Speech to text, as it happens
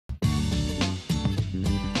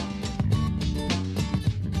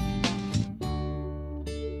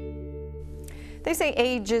They say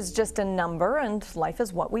age is just a number and life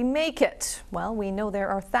is what we make it. Well, we know there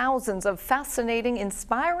are thousands of fascinating,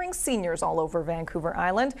 inspiring seniors all over Vancouver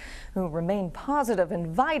Island who remain positive and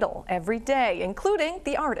vital every day, including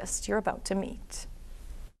the artist you're about to meet.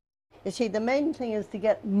 You see, the main thing is to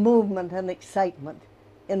get movement and excitement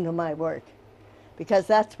into my work, because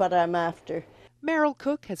that's what I'm after. Merrill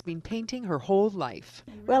Cook has been painting her whole life.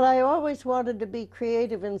 Well, I always wanted to be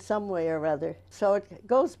creative in some way or other. So it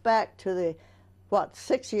goes back to the,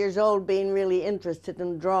 6 years old, being really interested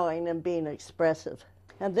in drawing and being expressive.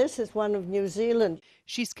 And this is one of New Zealand.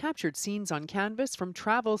 She's captured scenes on canvas from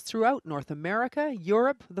travels throughout North America,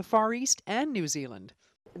 Europe, the Far East, and New Zealand.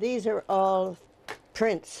 These are all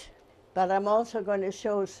prints, but I'm also going to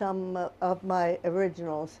show some of my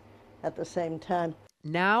originals at the same time.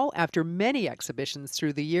 Now, after many exhibitions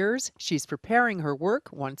through the years, she's preparing her work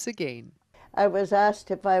once again. I was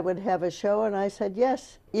asked if I would have a show, and I said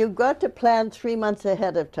yes. You've got to plan 3 months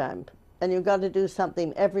ahead of time, and you've got to do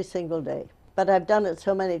something every single day. But I've done it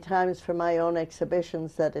so many times for my own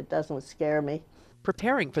exhibitions that it doesn't scare me.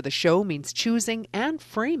 Preparing for the show means choosing and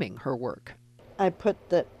framing her work. I put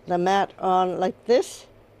the mat on like this,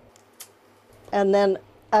 and then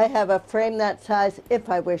I have a frame that size if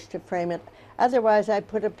I wish to frame it. Otherwise, I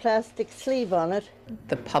put a plastic sleeve on it.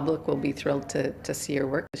 The public will be thrilled to see her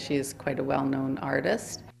work. She is quite a well-known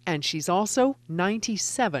artist. And she's also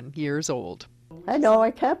 97 years old. I know,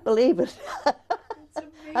 I can't believe it.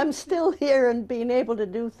 I'm still here and being able to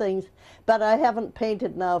do things, but I haven't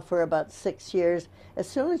painted now for about 6 years. As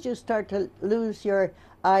soon as you start to lose your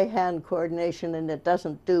eye-hand coordination and it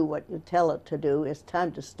doesn't do what you tell it to do, it's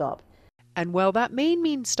time to stop. And while that may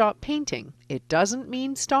mean stop painting, it doesn't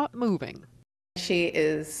mean stop moving. She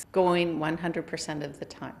is going 100% of the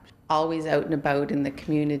time, always out and about in the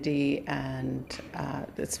community, and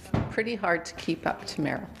it's pretty hard to keep up to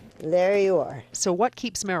Merrill. There you are. So what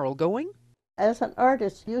keeps Merrill going? As an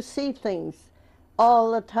artist, you see things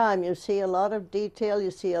all the time. You see a lot of detail,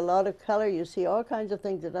 you see a lot of color, you see all kinds of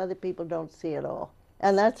things that other people don't see at all.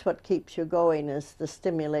 And that's what keeps you going, is the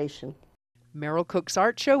stimulation. Merrill Cook's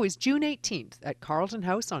art show is June 18th at Carlton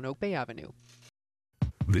House on Oak Bay Avenue.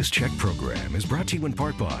 This CHEK program is brought to you in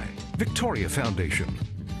part by Victoria Foundation,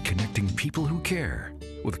 connecting people who care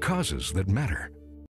with causes that matter.